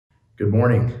Good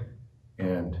morning,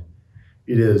 and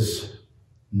it is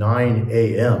 9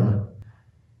 a.m.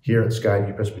 here at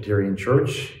Skyview Presbyterian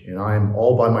Church, and I'm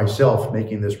all by myself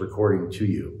making this recording to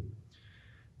you.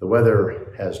 The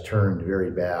weather has turned very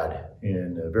bad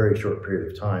in a very short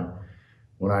period of time.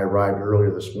 When I arrived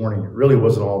earlier this morning, it really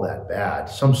wasn't all that bad.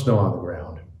 Some snow on the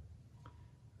ground,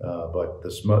 but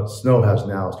the snow has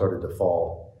now started to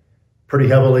fall pretty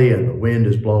heavily, and the wind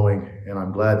is blowing, and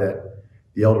I'm glad that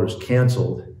the elders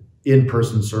canceled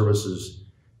in-person services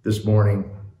this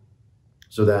morning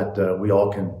so that we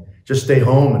all can just stay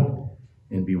home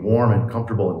and be warm and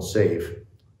comfortable and safe.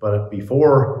 But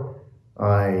before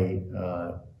I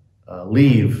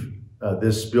leave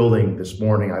this building this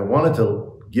morning, I wanted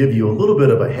to give you a little bit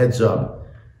of a heads up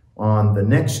on the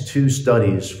next two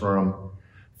studies from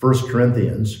 1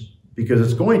 Corinthians, because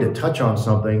it's going to touch on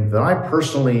something that I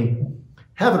personally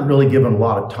haven't really given a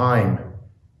lot of time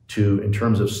to in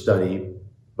terms of study,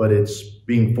 but it's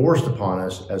being forced upon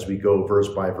us as we go verse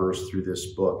by verse through this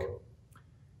book.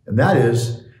 And that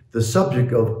is the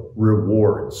subject of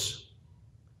rewards.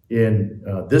 In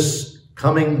this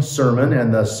coming sermon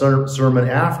and the sermon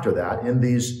after that, in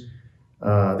this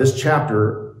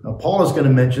chapter, Paul is going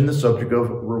to mention the subject of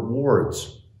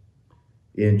rewards.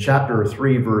 In chapter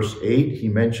 3, verse 8, he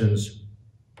mentions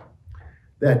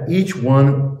that each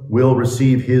one will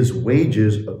receive his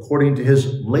wages according to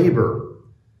his labor.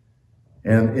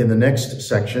 And in the next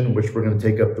section, which we're going to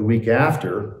take up the week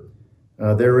after,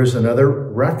 there is another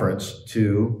reference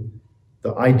to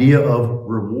the idea of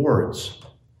rewards.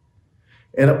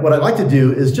 And what I'd like to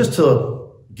do is just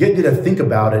to get you to think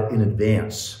about it in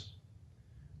advance.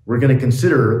 We're going to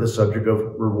consider the subject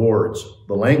of rewards.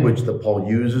 The language that Paul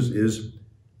uses is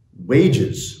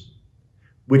wages,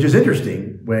 which is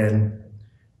interesting when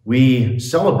we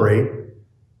celebrate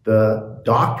the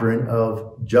doctrine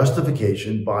of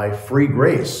justification by free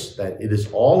grace, that it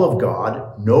is all of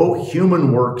God, no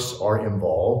human works are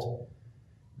involved.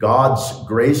 God's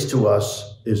grace to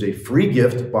us is a free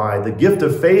gift by the gift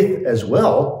of faith as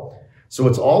well. So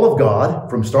it's all of God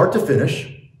from start to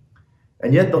finish.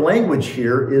 And yet the language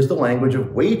here is the language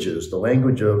of wages, the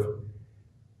language of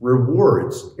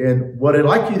rewards. And what I'd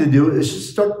like you to do is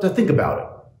just start to think about it.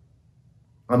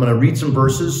 I'm going to read some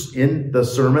verses in the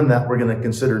sermon that we're going to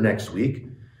consider next week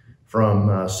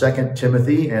from 2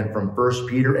 Timothy and from 1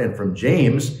 Peter and from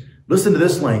James. Listen to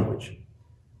this language.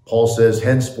 Paul says,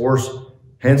 henceforth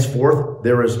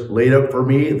there is laid up for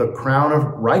me the crown of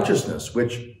righteousness,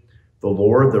 which the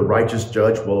Lord, the righteous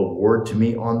judge, will award to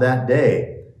me on that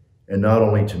day. And not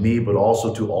only to me, but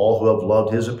also to all who have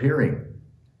loved his appearing.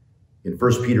 In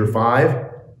 1 Peter 5,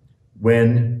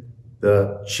 when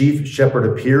the chief shepherd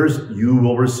appears, you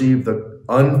will receive the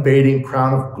unfading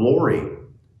crown of glory.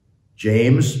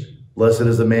 James, blessed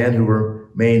is the man who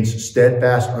remains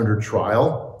steadfast under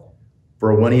trial,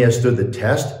 for when he has stood the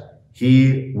test,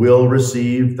 he will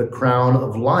receive the crown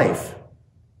of life.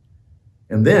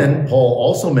 And then Paul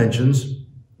also mentions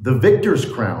the victor's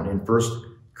crown in 1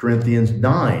 Corinthians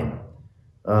 9.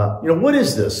 What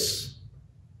is this?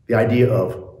 The idea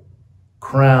of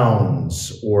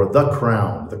crowns, or the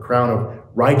crown of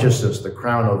righteousness, the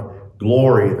crown of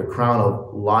glory, the crown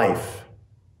of life.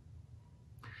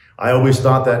 I always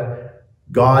thought that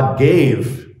God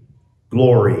gave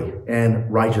glory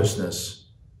and righteousness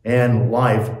and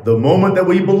life the moment that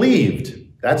we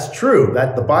believed. That's true,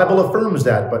 that the Bible affirms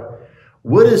that. But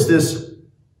what is this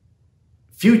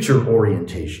future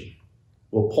orientation?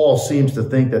 Well, Paul seems to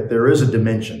think that there is a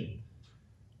dimension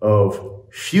of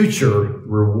future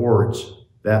rewards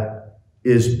that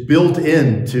is built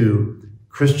into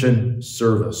Christian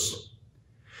service.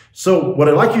 So what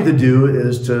I'd like you to do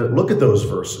is to look at those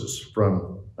verses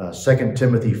from 2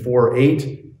 Timothy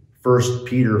 4:8, 1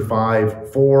 Peter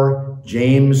 5:4,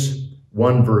 James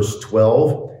 1 verse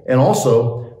 12, and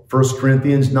also 1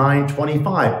 Corinthians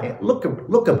 9:25.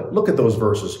 Look at those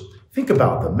verses. Think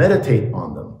about them, meditate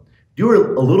on them.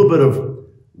 Do a little bit of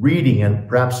reading and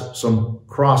perhaps some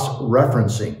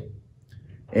cross-referencing,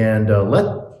 and let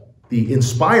the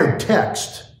inspired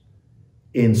text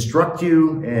instruct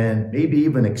you and maybe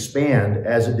even expand,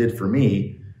 as it did for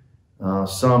me,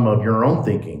 some of your own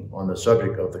thinking on the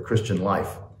subject of the Christian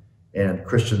life and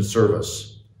Christian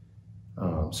service.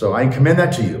 So I commend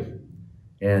that to you.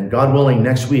 And God willing,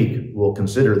 next week we'll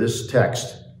consider this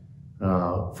text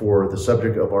for the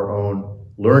subject of our own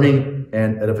learning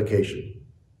and edification.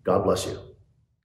 God bless you.